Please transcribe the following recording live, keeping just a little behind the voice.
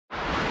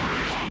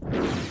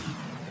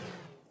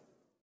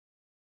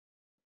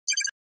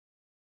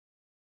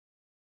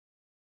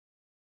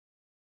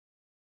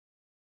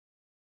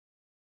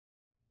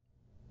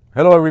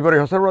Hello everybody,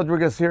 Jose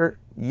Rodriguez here.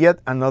 Yet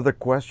another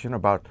question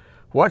about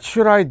what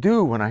should I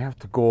do when I have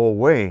to go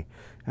away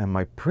and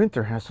my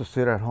printer has to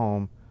sit at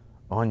home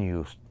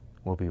unused.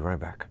 We'll be right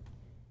back.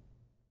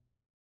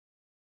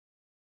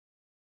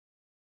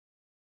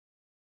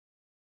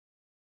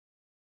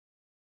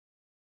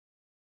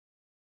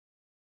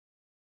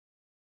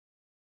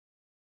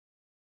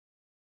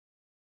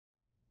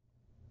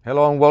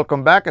 Hello and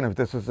welcome back, and if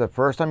this is the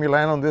first time you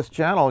land on this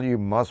channel, you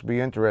must be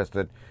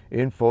interested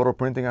in photo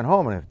printing at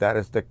home, and if that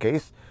is the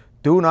case,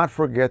 do not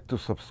forget to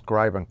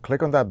subscribe and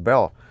click on that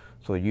bell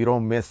so you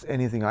don't miss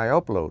anything I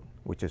upload,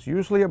 which is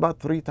usually about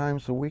 3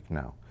 times a week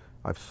now.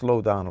 I've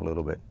slowed down a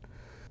little bit.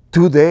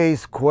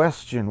 Today's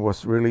question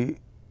was really,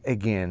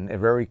 again, a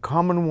very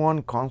common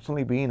one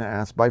constantly being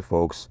asked by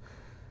folks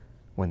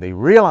when they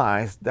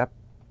realize that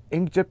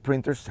inkjet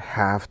printers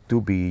have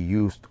to be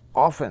used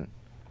often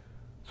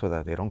so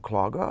that they don't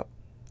clog up.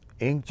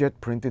 Inkjet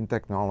printing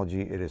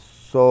technology, it is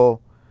so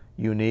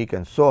unique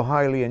and so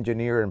highly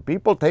engineered, and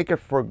people take it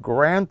for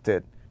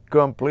granted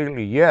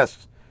completely.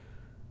 Yes,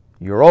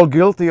 you're all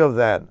guilty of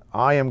that.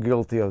 I am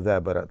guilty of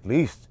that, but at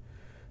least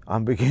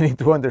I'm beginning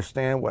to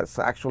understand what's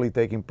actually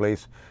taking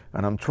place,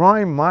 and I'm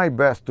trying my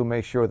best to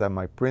make sure that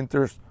my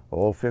printers,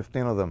 all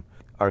 15 of them,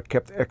 are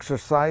kept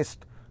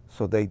exercised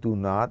so they do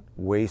not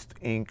waste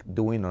ink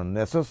doing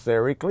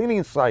unnecessary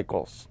cleaning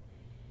cycles.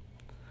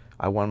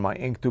 I want my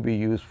ink to be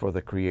used for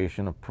the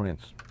creation of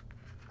prints.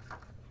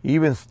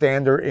 Even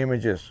standard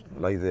images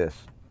like this.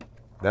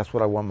 That's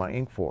what I want my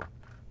ink for,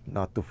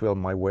 not to fill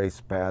my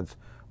waste pads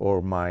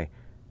or my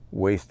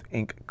waste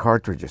ink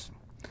cartridges.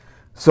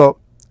 So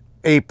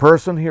a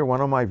person here,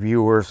 one of my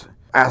viewers,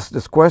 asked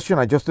this question.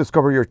 I just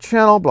discovered your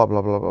channel, blah,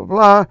 blah, blah, blah,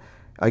 blah.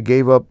 I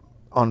gave up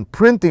on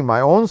printing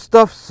my own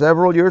stuff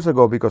several years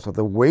ago because of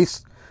the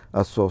waste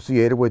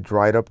associated with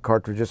dried up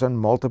cartridges and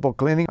multiple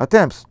cleaning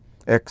attempts,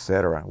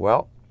 etc.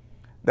 Well,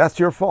 that's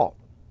your fault,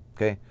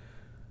 okay?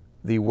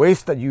 The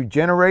waste that you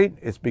generate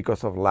is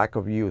because of lack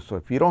of use. So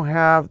if you don't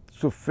have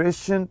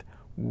sufficient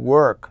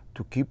work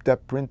to keep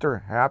that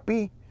printer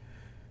happy,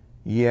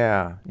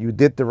 yeah, you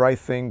did the right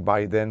thing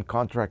by then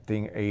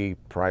contracting a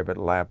private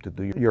lab to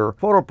do your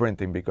photo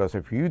printing, because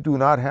if you do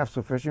not have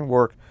sufficient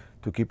work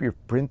to keep your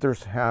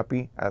printers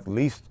happy at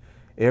least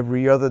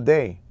every other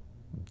day,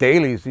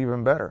 daily is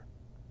even better.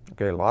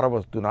 Okay, a lot of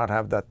us do not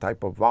have that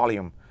type of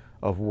volume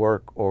of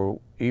work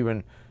or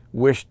even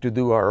wish to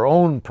do our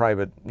own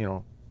private,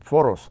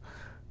 photos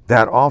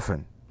that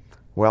often.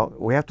 Well,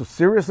 we have to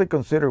seriously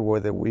consider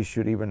whether we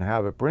should even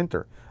have a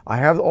printer. I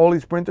have all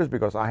these printers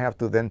because I have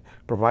to then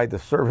provide the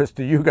service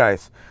to you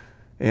guys.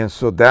 And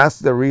so that's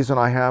the reason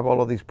I have all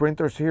of these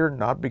printers here,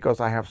 not because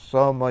I have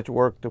so much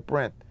work to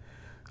print.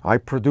 I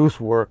produce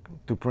work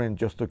to print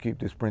just to keep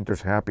these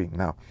printers happy.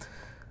 Now,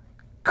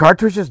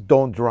 cartridges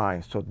don't dry,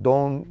 so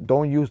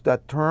don't use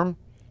that term.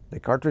 The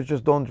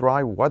cartridges don't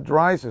dry. What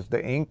dries is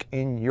the ink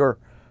in your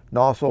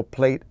nozzle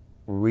plate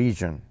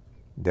region.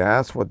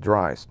 That's what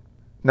dries.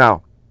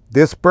 Now,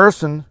 this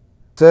person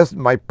says,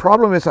 my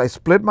problem is I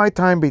split my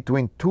time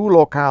between 2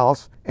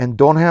 locales and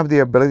don't have the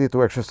ability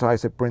to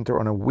exercise a printer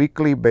on a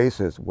weekly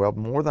basis. Well,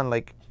 more than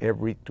like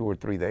every 2 or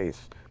 3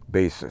 days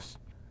basis.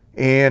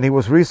 And he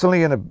was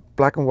recently in a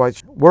black and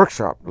white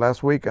workshop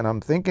last week, and I'm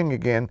thinking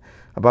again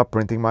about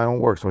printing my own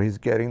work. So he's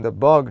getting the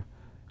bug,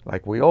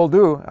 like we all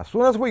do. As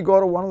soon as we go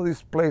to one of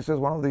these places,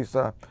 one of these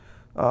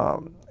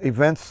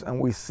events,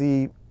 and we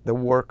see the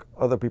work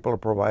other people are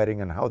providing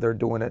and how they're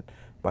doing it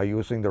by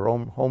using their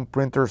own home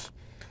printers,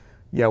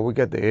 yeah, we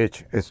get the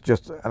itch. It's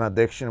just an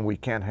addiction. We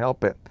can't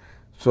help it.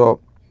 So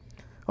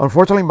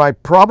unfortunately, my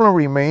problem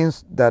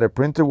remains that a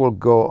printer will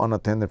go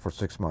unattended for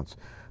 6 months.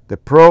 The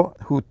pro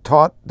who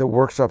taught the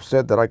workshop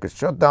said that I could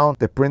shut down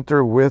the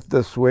printer with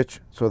the switch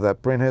so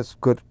that printheads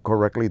could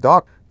correctly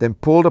dock, then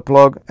pull the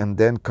plug and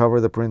then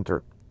cover the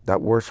printer.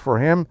 That works for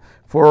him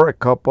for a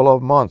couple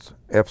of months,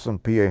 Epson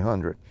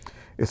P800.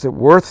 Is it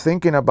worth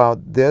thinking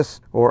about this,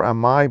 or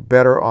am I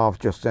better off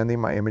just sending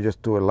my images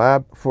to a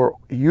lab for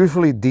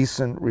usually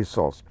decent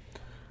results?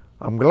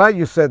 I'm glad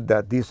you said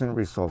that, decent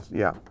results.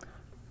 Yeah.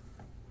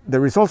 The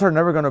results are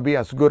never going to be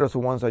as good as the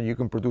ones that you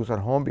can produce at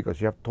home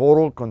because you have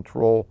total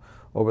control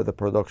over the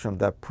production of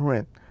that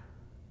print.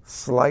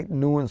 Slight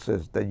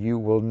nuances that you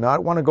will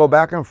not want to go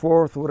back and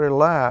forth with a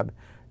lab,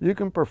 you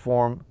can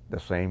perform the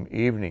same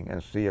evening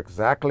and see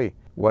exactly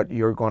what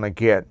you're going to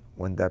get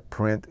when that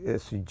print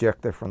is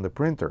ejected from the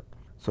printer.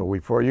 So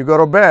before you go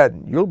to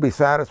bed, you'll be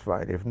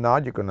satisfied. If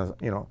not, you're going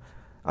to,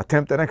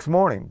 attempt the next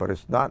morning, but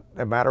it's not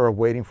a matter of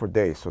waiting for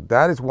days. So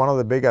that is one of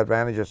the big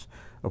advantages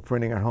of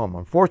printing at home.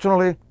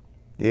 Unfortunately,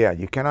 yeah,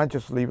 you cannot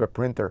just leave a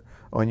printer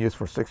unused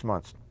for 6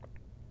 months.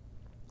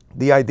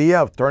 The idea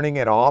of turning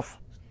it off,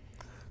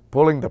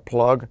 pulling the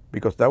plug,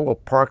 because that will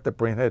park the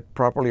printhead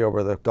properly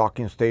over the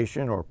docking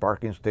station or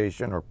parking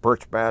station or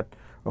perch pad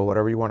or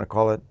whatever you want to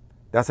call it,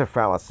 that's a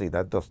fallacy.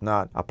 That does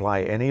not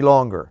apply any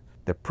longer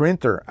the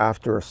printer,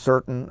 after a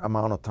certain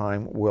amount of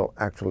time, will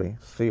actually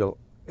seal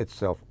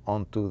itself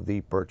onto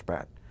the purge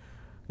pad.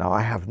 Now,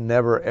 I have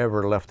never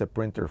ever left a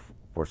printer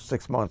for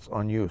 6 months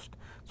unused,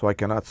 so I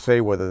cannot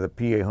say whether the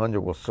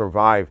P800 will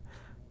survive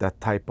that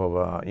type of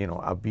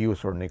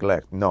abuse or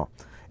neglect. No,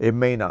 it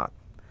may not.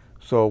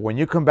 So when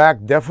you come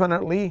back,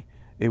 definitely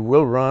it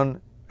will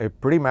run a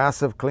pretty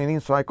massive cleaning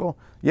cycle.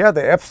 Yeah,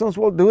 the Epsons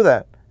will do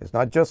that. It's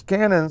not just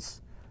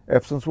Canons.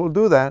 Epsons will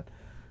do that.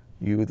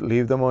 You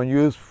leave them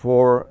unused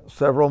for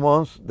several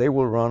months, they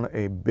will run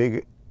a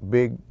big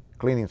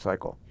cleaning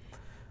cycle.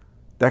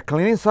 That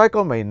cleaning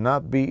cycle may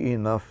not be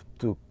enough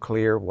to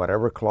clear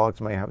whatever clogs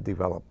may have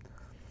developed.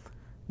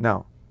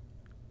 Now,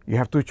 you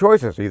have two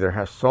choices. Either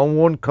have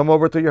someone come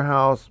over to your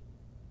house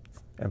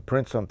and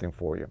print something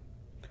for you,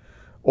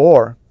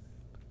 or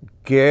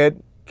get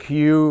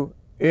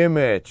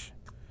Qimage.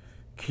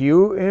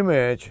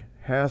 Qimage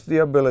has the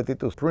ability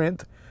to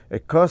print a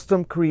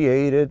custom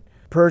created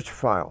purge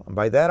file. And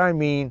by that I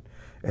mean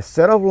a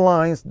set of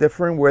lines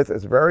different width.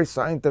 It's very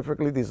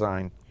scientifically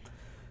designed,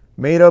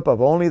 made up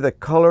of only the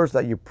colors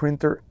that your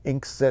printer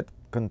ink set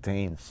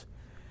contains.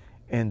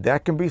 And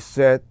that can be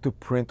set to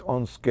print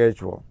on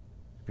schedule.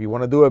 If you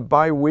want to do it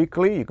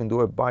bi-weekly, you can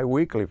do it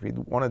bi-weekly. If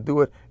you want to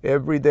do it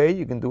every day,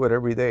 you can do it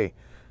every day.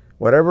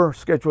 Whatever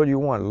schedule you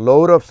want.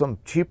 Load up some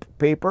cheap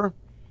paper.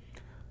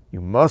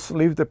 You must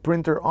leave the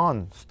printer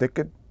on. Stick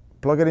it,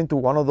 plug it into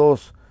one of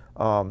those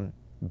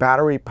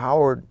battery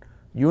powered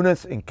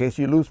units in case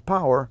you lose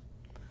power,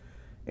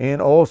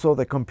 and also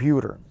the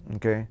computer,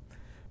 okay?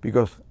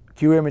 Because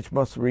Qimage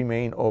must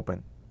remain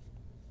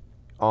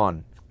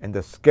on, and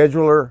the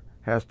scheduler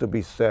has to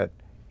be set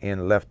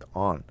and left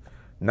on.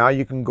 Now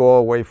you can go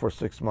away for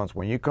 6 months.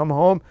 When you come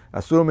home,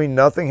 assuming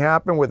nothing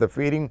happened with the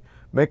feeding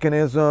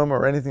mechanism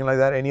or anything like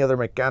that, any other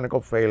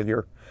mechanical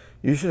failure,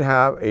 you should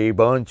have a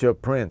bunch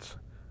of prints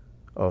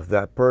of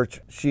that purge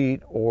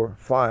sheet or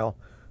file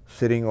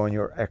sitting on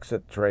your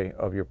exit tray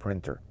of your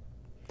printer.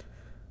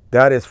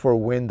 That is for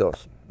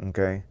Windows,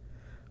 okay?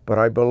 But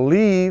I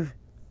believe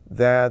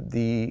that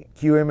the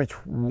Qimage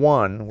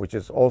 1, which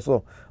is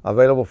also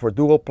available for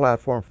dual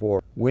platform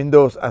for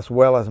Windows as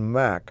well as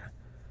Mac,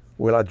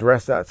 will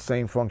address that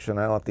same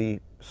functionality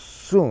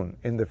soon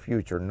in the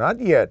future. Not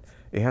yet.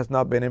 It has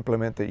not been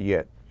implemented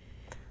yet.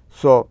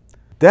 So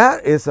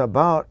that is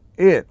about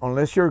it,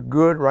 unless you're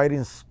good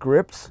writing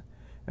scripts.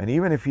 And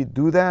even if you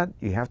do that,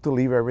 you have to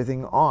leave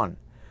everything on.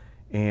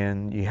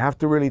 And you have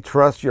to really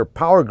trust your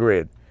power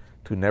grid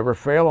to never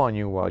fail on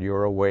you while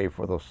you're away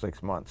for those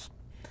 6 months.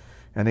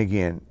 And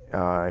again,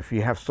 if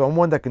you have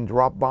someone that can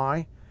drop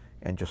by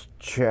and just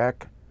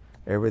check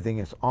everything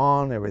is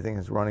on, everything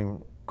is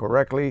running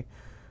correctly,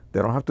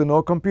 they don't have to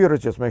know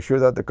computers, just make sure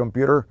that the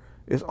computer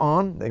is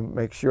on, they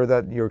make sure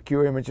that your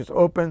Qimage is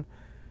open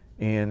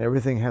and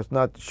everything has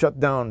not shut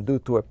down due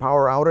to a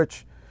power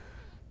outage.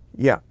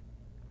 Yeah,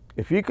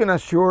 if you can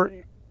assure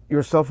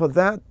yourself of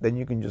that, then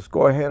you can just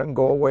go ahead and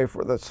go away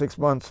for the 6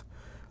 months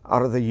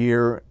out of the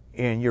year,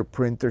 and your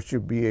printer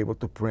should be able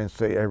to print,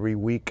 say, every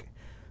week.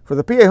 For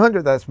the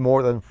P800, that's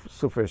more than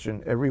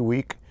sufficient. Every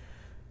week,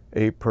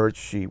 a purge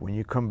sheet. When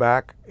you come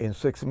back in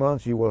 6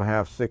 months, you will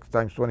have 6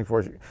 times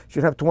 24. You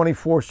should have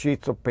 24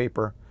 sheets of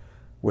paper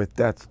with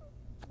that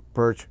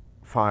purge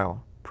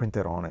file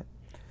printed on it.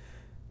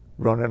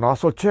 Run an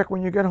also check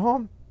when you get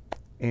home,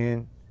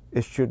 and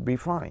it should be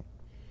fine.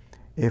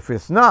 If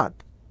it's not,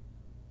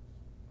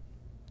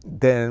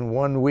 then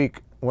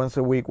once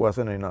a week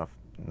wasn't enough.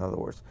 In other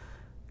words,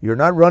 you're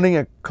not running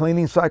a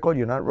cleaning cycle,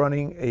 you're not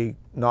running a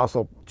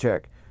nozzle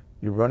check,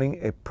 you're running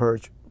a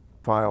purge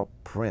file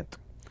print.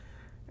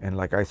 And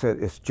like I said,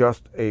 it's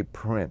just a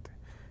print.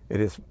 It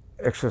is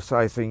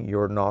exercising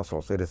your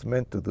nozzles. It is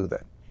meant to do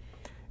that.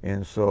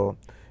 And so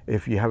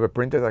if you have a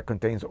printer that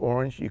contains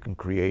orange, you can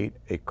create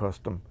a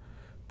custom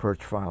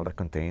purge file that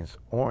contains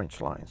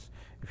orange lines.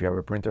 If you have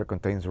a printer that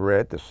contains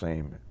red, the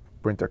same.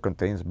 Printer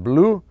contains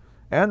blue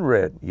and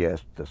red,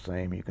 yes, the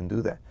same, you can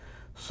do that.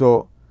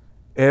 So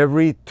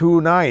every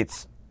 2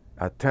 nights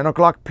at 10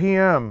 o'clock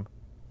p.m.,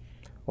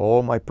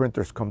 all my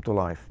printers come to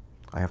life.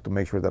 I have to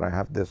make sure that I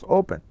have this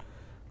open.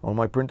 All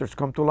my printers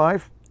come to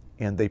life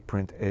and they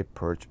print a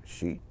purge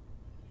sheet.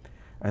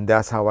 And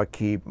that's how I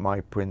keep my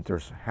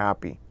printers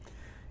happy.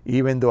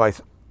 Even though I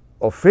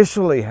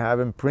officially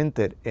haven't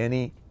printed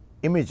any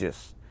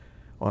images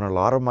on a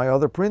lot of my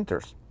other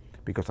printers,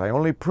 because I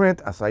only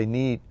print as I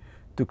need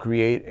to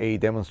create a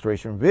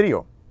demonstration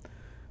video.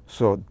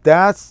 So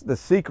that's the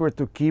secret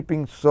to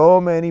keeping so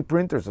many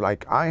printers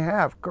like I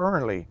have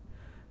currently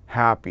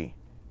happy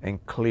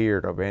and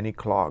cleared of any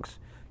clogs.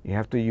 You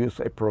have to use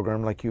a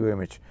program like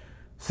Qimage.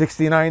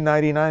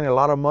 $69.99, a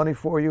lot of money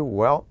for you.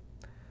 Well,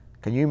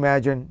 can you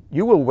imagine?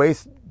 You will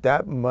waste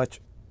that much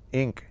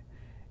ink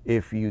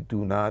if you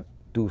do not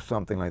do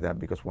something like that,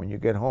 because when you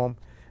get home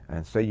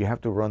and say you have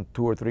to run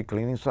 2 or 3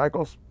 cleaning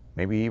cycles,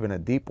 maybe even a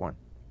deep one,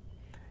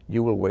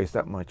 you will waste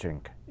that much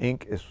ink.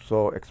 Ink is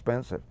so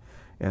expensive.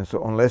 And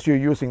so unless you're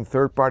using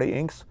third-party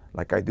inks,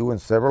 like I do in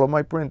several of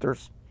my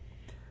printers,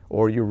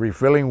 or you're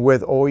refilling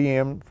with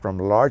OEM from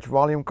large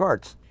volume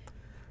carts,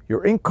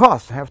 Your ink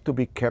costs have to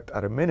be kept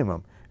at a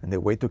minimum, and the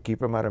way to keep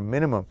them at a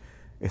minimum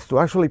is to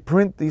actually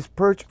print these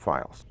purge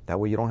files. That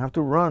way you don't have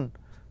to run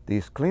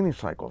these cleaning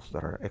cycles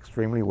that are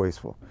extremely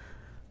wasteful.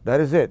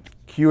 That is it.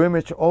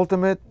 Qimage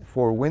Ultimate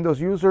for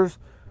Windows users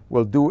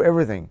will do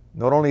everything.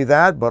 Not only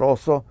that, but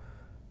also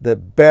the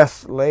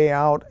best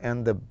layout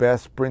and the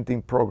best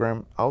printing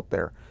program out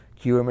there.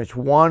 Qimage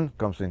 1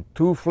 comes in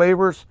 2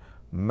 flavors,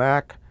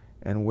 Mac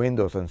and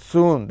Windows, and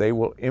soon they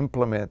will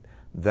implement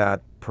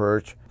that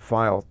purge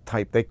file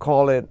type. They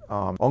call it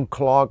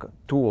Unclog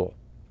tool.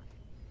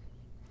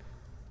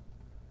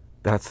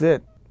 That's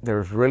it.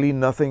 There's really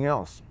nothing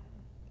else.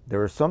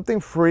 There is something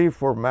free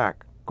for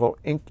Mac called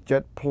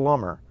Inkjet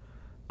Plumber,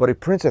 but it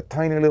prints a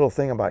tiny little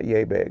thing about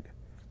yay big,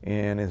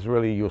 and it's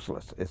really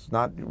useless. It's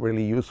not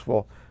really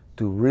useful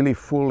to really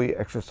fully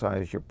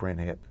exercise your print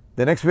head.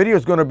 The next video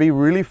is going to be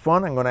really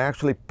fun. I'm going to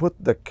actually put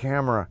the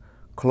camera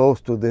close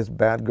to this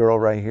bad girl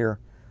right here.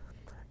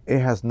 It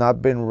has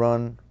not been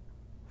run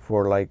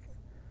for, like,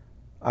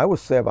 I would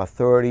say about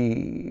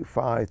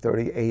 35,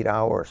 38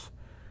 hours.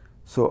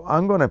 So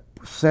I'm going to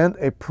send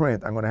a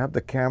print. I'm going to have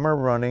the camera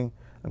running.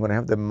 I'm going to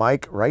have the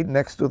mic right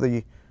next to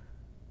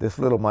this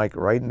little mic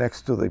right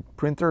next to the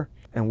printer,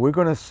 and we're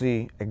going to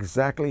see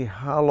exactly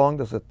how long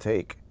does it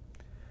take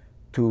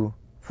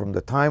from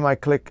the time I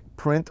click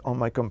print on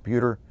my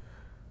computer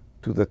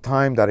to the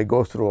time that it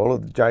goes through all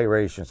of the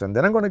gyrations. And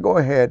then I'm going to go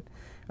ahead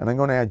and I'm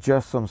going to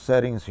adjust some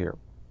settings here.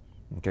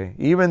 Okay,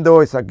 even though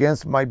it's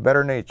against my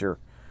better nature,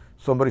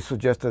 somebody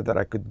suggested that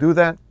I could do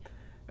that,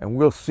 and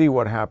we'll see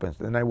what happens.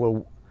 Then I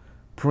will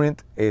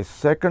print a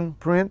second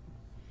print,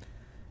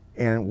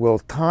 and we'll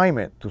time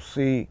it to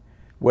see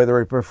whether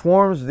it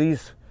performs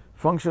these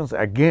functions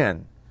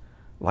again,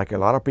 like a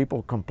lot of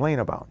people complain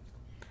about.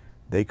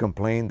 They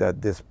complain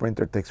that this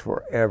printer takes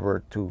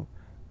forever to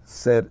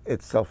set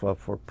itself up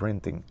for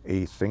printing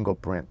a single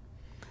print.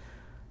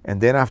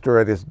 And then after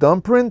it is done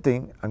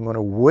printing, I'm going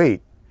to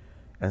wait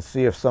and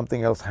see if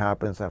something else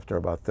happens after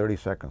about 30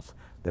 seconds.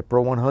 The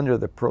Pro 100,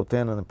 the Pro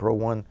 10, and the Pro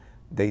 1,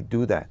 they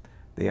do that.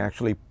 They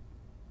actually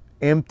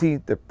empty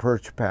the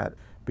purge pad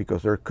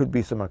because there could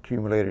be some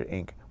accumulated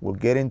ink. We'll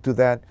get into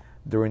that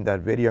during that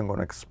video. I'm going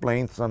to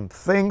explain some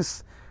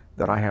things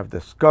that I have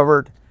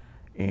discovered,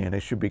 and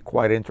it should be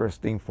quite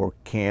interesting for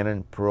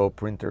Canon Pro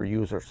printer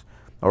users.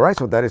 All right,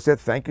 so that is it.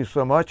 Thank you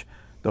so much.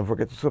 Don't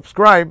forget to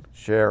subscribe,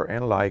 share,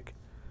 and like.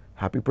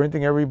 Happy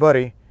printing,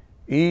 everybody.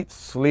 Eat,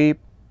 sleep,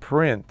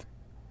 print,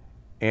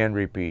 and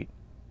repeat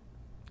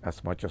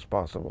as much as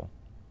possible.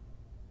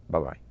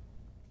 Bye-bye.